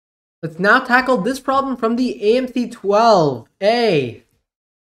Let's now tackle this problem from the Amc 12A.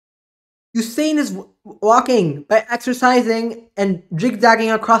 Usain is walking by exercising and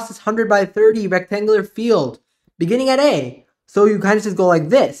zigzagging across this 100 by 30 rectangular field, beginning at A. So you kind of just go like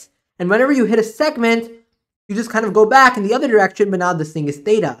this. And whenever you hit a segment, you just kind of go back in the other direction, but now this thing is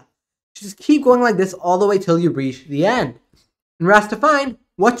theta. You just keep going like this all the way till you reach the end. And we're asked to find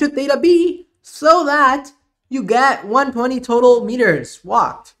what should theta be so that you get 120 total meters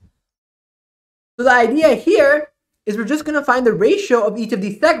walked. So the idea here is we're just going to find the ratio of each of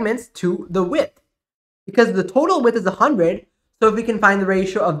these segments to the width. Because the total width is 100, so if we can find the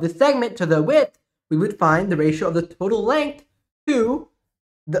ratio of the segment to the width, we would find the ratio of the total length to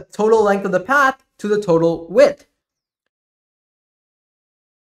the total length of the path to the total width.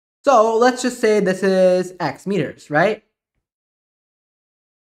 So let's just say this is x meters, right?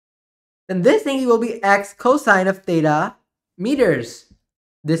 Then this thing will be x cosine of theta meters,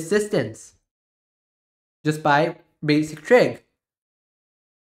 this distance, just by basic trig.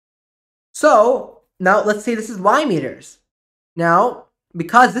 So now let's say this is y meters. Now,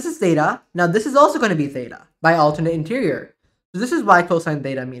 because this is theta, now this is also going to be theta by alternate interior. So this is y cosine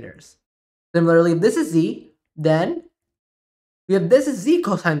theta meters. Similarly, if this is z, then we have this is z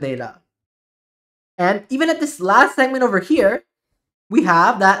cosine theta. And even at this last segment over here, we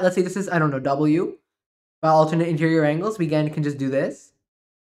have that, let's say this is, I don't know, w by alternate interior angles. We again can just do this.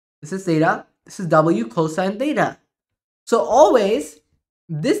 This is theta. This is w cosine theta. So always,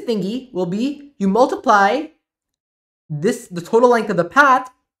 this thingy will be, you multiply this, the total length of the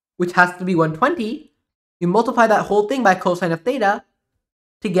path, which has to be 120. You multiply that whole thing by cosine of theta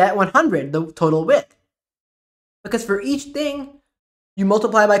to get 100, the total width. Because for each thing, you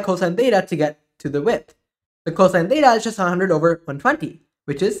multiply by cosine theta to get to the width. The cosine theta is just 100 over 120,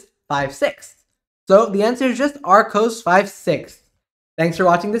 which is 5/6. So the answer is just r cos 5/6. Thanks for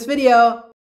watching this video.